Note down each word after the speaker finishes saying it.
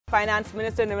Finance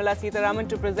Minister Nirmala Sitharaman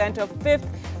to present her fifth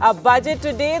budget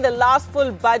today, the last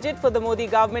full budget for the Modi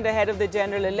government ahead of the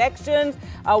general elections.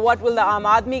 What will the Aam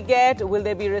Aadmi get? Will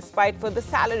there be respite for the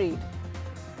salaried?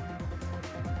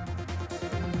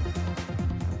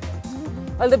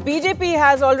 Well, the BJP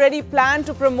has already planned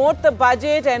to promote the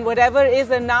budget, and whatever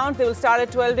is announced, they will start a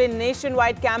 12-day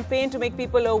nationwide campaign to make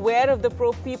people aware of the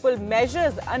pro-people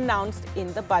measures announced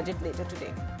in the budget later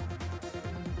today.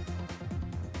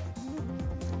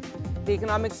 The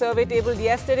economic survey tabled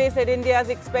yesterday said India's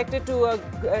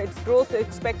its growth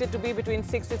expected to be between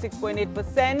 6 to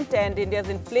 6.8%, and India's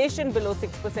inflation below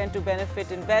 6% to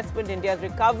benefit investment. India's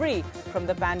recovery from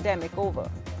the pandemic over.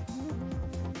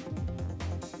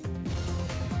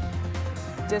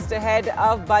 Just ahead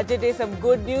of budget day, some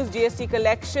good news. GST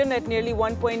collection at nearly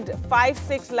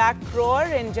 1.56 lakh crore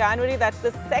in January. That's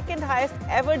the second highest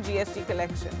ever GST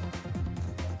collection.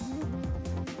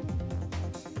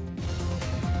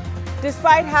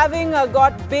 Despite having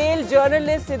got bail,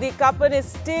 journalist Sitharaman is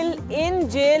still in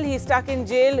jail. He's stuck in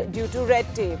jail due to red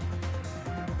tape.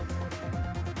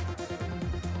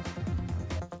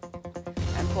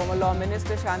 And former Law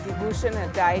Minister Shanti Bhushan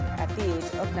had died at the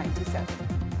age of 97.